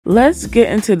let's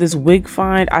get into this wig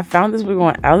find. I found this wig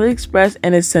on Aliexpress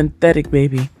and it's synthetic,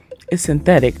 baby. It's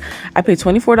synthetic. I paid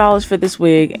 $24 for this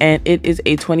wig and it is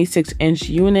a 26-inch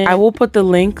unit. I will put the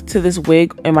link to this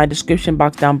wig in my description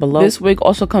box down below. This wig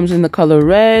also comes in the color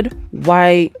red,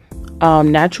 white,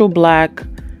 natural black,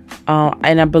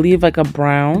 and I believe like a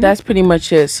brown. That's pretty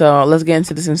much it. So let's get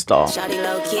into this install. Shawty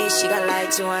low key, she got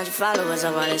like 200 followers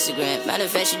up on Instagram. Matter of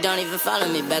fact, she don't even follow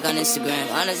me back on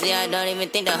Instagram. Honestly, I don't even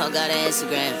think the hoe got an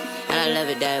Instagram, and I love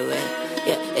it that way.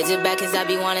 Yeah, it's it back cause I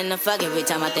be wanting to fuck every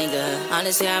time I think of her.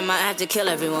 Honestly, I might have to kill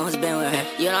everyone who's been with her.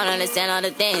 You don't understand all the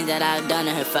things that I've done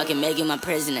to her. Fucking make you my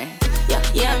prisoner.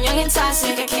 Yeah, I'm young and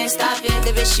toxic, I can't stop it.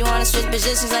 The bitch, she wanna switch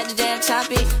positions like the damn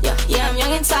topic. Yeah, I'm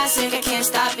young and toxic, I can't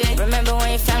stop it. Remember when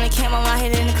your family came on my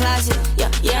head in the closet? Yeah,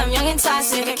 I'm young and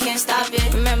toxic, I can't stop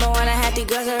it. Remember when I had the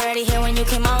girls already here when you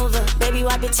came over? Baby,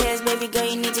 wipe your tears, baby girl,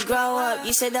 you need to grow up.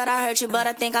 You said that I hurt you, but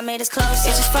I think I made us close.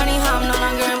 It's just funny how I'm no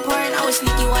longer important. I was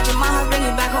sneaky watching my heart bring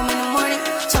you back home in the morning.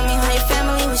 Told me how your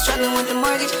family was struggling with the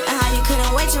mortgage, and how you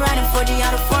couldn't wait to ride and 4G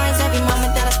out of foreigns. Every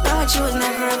moment that I spent with you was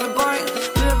never ever boring.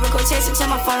 Quotation till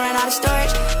my phone ran out of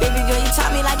storage. Baby girl, you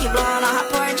taught me like you blowing on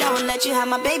hot porridge. I would let you have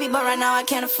my baby, but right now I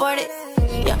can't afford it.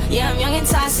 Yeah, I'm young and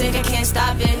toxic, I can't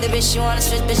stop it. The bitch, she wanna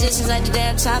switch positions like the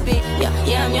damn topic.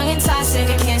 Yeah, I'm young and toxic,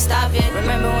 I can't stop it.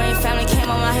 Remember when your family came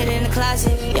on my head in the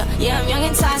closet? Yeah, I'm young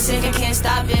and toxic, I can't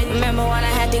stop it. Remember when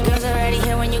I had the girls already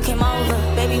here when you came over?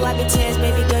 Baby, wipe your tears,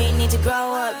 baby girl, you need to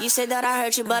grow up. You said that I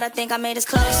hurt you, but I think I made us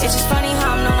close. It's just funny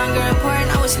how I'm no longer important.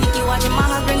 I was sneaky watching my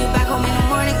heart bring you back home in the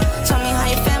morning. Told me how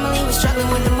your family was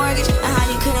struggling with the mortgage, and how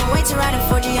you couldn't wait to ride in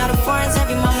 4G out of foreigns.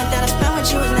 Every moment that I spent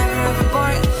with you was never ever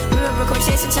boring. Remember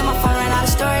quotation till my phone ran out of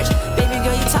storage. Baby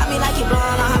girl, you taught me like you blowing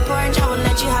on hot porridge. I would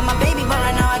let you have my baby, but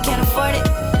right now I can't afford it.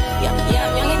 Yeah,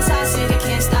 I'm young and toxic, I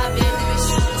can't stop it.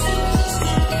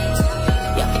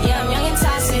 Yeah, I'm young and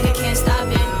toxic, I can't stop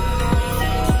it.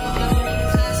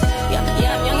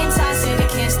 Yeah, I'm young and toxic, I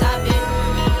can't stop it.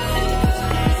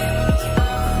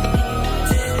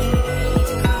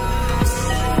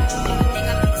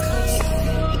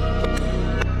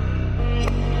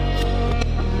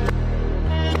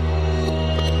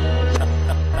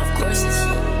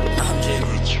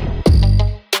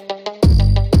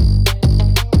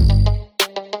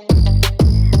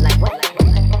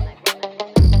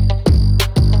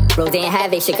 Didn't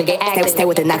have it, shit could get active. Stay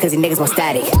with it now cause these niggas more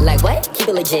static. Like what? Keep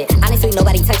it legit. Honestly,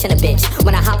 nobody touching a bitch.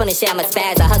 When I hop on the shit, I'm a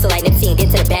spaz. I hustle like Nipsey and get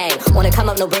to the bag. Wanna come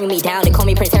up, no bring me down. They call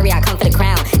me Prince Harry, I come for the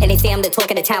crown. And they say I'm the talk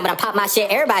of the town. When I pop my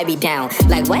shit, everybody be down.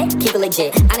 Like what? Keep it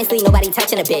legit. Honestly, nobody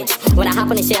touching a bitch. When I hop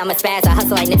on the shit, I'm a spaz. I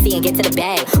hustle like Nipsey and get to the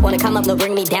bag. Wanna come up, no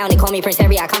bring me down. They call me Prince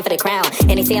Harry, I come for the crown.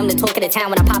 And they say I'm the talk of the town.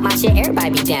 When I pop my shit,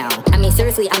 everybody be down. I mean,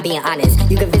 seriously, I'm being honest.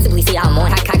 You can visibly see I'm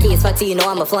on. Hot cocky as fuck, so you know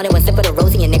I'm a flaunt it. One sip of the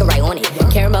rosé and nigga right on it.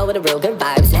 Caramel with the real good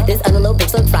vibes. This other little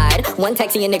bitch look fried. One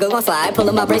text and your nigga gon' slide.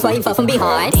 Pulling my brace while you fuck from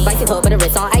behind. Spicy toe, but the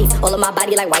wrist on ice. All of my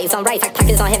body like rice on rice.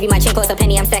 Pockets on heavy, my chin costs a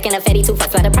penny. I'm stacking a Fetty, 2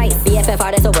 fucks by the price. BFF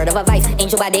artist, a word of advice.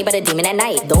 Angel by day, but a demon at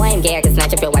night. Though I am gay, I can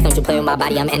snatch up your wife. Don't you play with my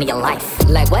body, I'm ending your life.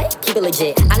 Like what? Keep it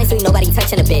legit. Honestly, nobody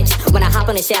touching a bitch. When I hop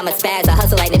on the shit, I'm a spaz. I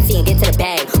hustle like Nipsey and get to the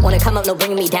bag. Wanna come up, no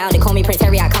bringing me down. They call me Prince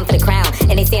Harry, I come for the crown.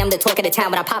 And they say I'm the talk of the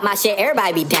town. When I pop my shit,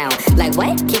 everybody be down. Like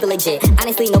what? Keep it legit.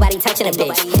 Honestly, nobody touching a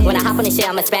bitch. When I hop on the shit,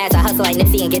 I'm a spaz. I hustle like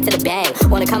Nipsey and get to the bag.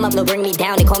 Wanna come up, no bring me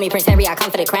down. They call me Prince Harry, I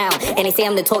come for the crown. And they say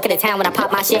I'm the talk of the town. When I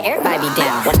pop my shit, everybody be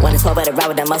down. When it's 12 better ride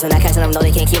with that muscle. Not catching them, know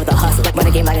they can't keep with the hustle. Like run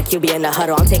a game like a QB in the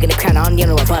huddle. I'm taking the crown, I don't need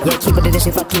no rebuttal. Yeah, keep it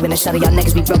edition, fuck keeping the shuttle. Y'all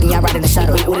niggas be broken, y'all riding the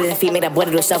shuttle. We ordered the feet, made that boy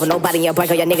to do a shovel. Nobody in your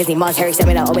break, y'all niggas need mugs. Harry said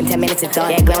me that open 10 minutes, it's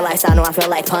done. Yeah, glam lifestyle, know I feel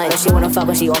like punch. She wanna fuck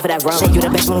when she off of that run. Shit, you the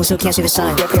best one who still can't see the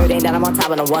sun. Your period ain't down, I'm on top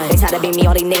of the one. They try to beat me,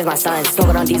 all these niggas my sons.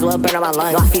 Smoking on diesel, burn on my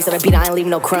lungs. Off feast of the beat, I ain't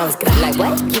leaving no crumbs. Like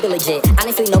what? Keep it legit.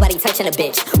 Honestly, nobody touching a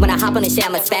bitch. When I hop on the shit,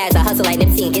 I'm a spaz. I hustle like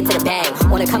Nipsey and get to the bag.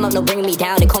 Wanna come up, no bring me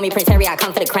down. They call me Prince Harry, I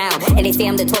come for the crown. And they say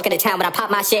I'm the talk of the town. When I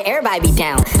pop my shit, everybody be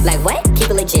down. Like what? Keep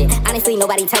it legit. Honestly,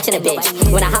 nobody touching a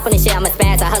bitch. When I hop on the shit, I'm a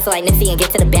spaz. I hustle like Nipsey and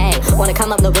get to the bag. Wanna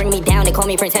come up, no bring me down. They call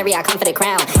me Prince Harry, I come for the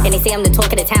crown. And they say I'm the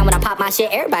talk of the town. When I pop my shit,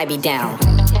 everybody be down.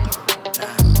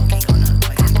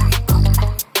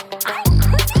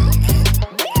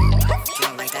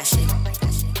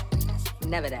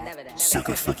 Never that.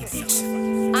 Sucker fucking bitch.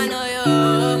 I know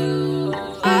you.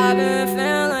 I've been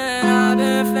feeling.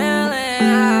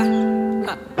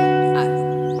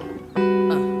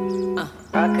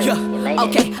 Yeah,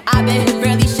 okay, I've been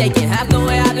really shaking. Half the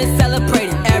way I've been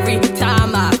celebrating. Every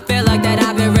time I feel like that,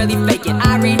 I've been really faking.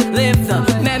 I relive the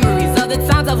memories of the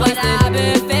times I've wasted. I've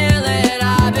been feeling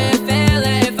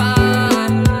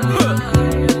fine.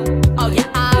 Oh yeah,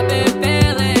 I've been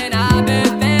feeling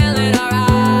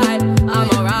alright. I'm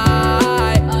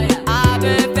alright. Oh yeah, I've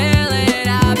been feeling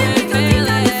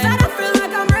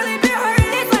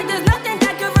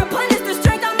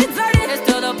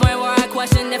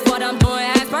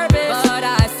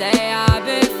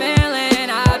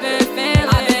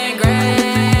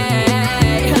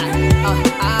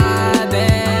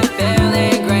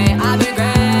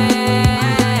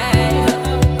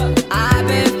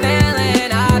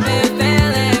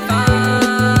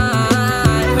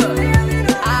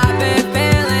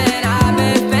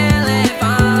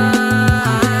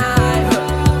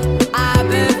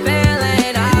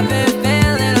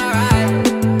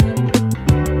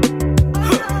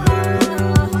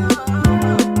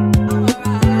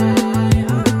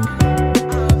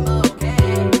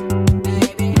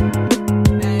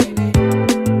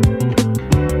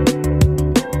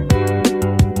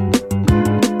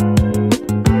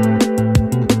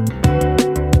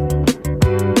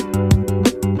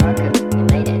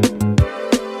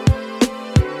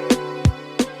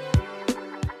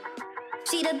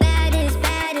baddest,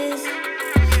 baddest.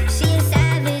 She is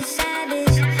savage,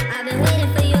 savage. I've been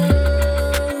waiting for you.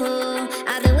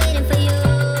 I've been waiting for you.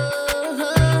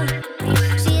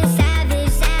 She is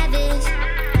savage, savage.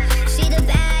 She the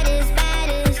baddest,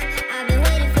 baddest. I've been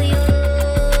waiting for you.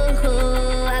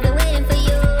 I've been waiting for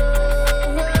you.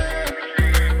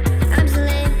 I'm so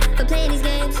lame for playing these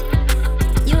games.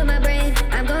 You in my brain,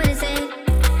 I'm going insane.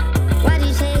 Why did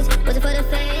you change? Was it for the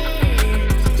fame?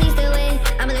 Please stay away,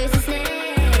 I'm allergic to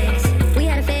snakes. We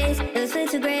had a phase, it was way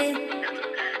too great.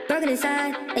 Broken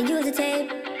inside, and you was a tape.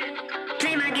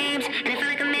 Play my games, and it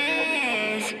felt like a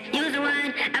mess. You was the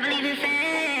one, I believe in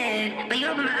fate. But you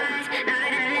opened my eyes, now I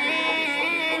gotta let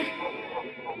it.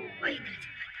 Why you gonna do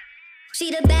that? She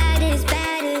the baddest,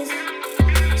 baddest.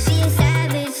 She is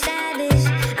savage, savage.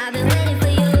 I've been waiting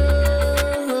for you.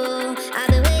 I've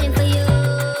been waiting for you.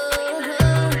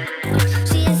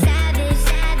 She is savage,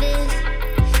 savage.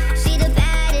 She the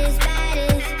baddest,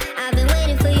 baddest. I've been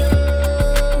waiting for you.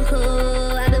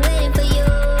 I've been waiting for you.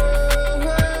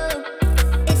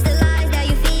 It's the lies that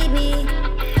you feed me.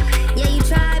 Yeah, you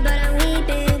try, but I'm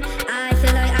weeping. I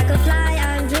feel like I could fly,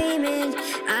 I'm dreaming.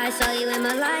 I saw you in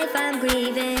my life, I'm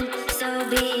grieving. So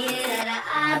be it.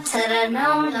 To the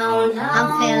no, no, no. I'm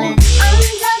feeling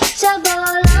untouchable,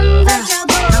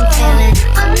 untouchable.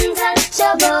 I'm feeling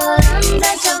untouchable.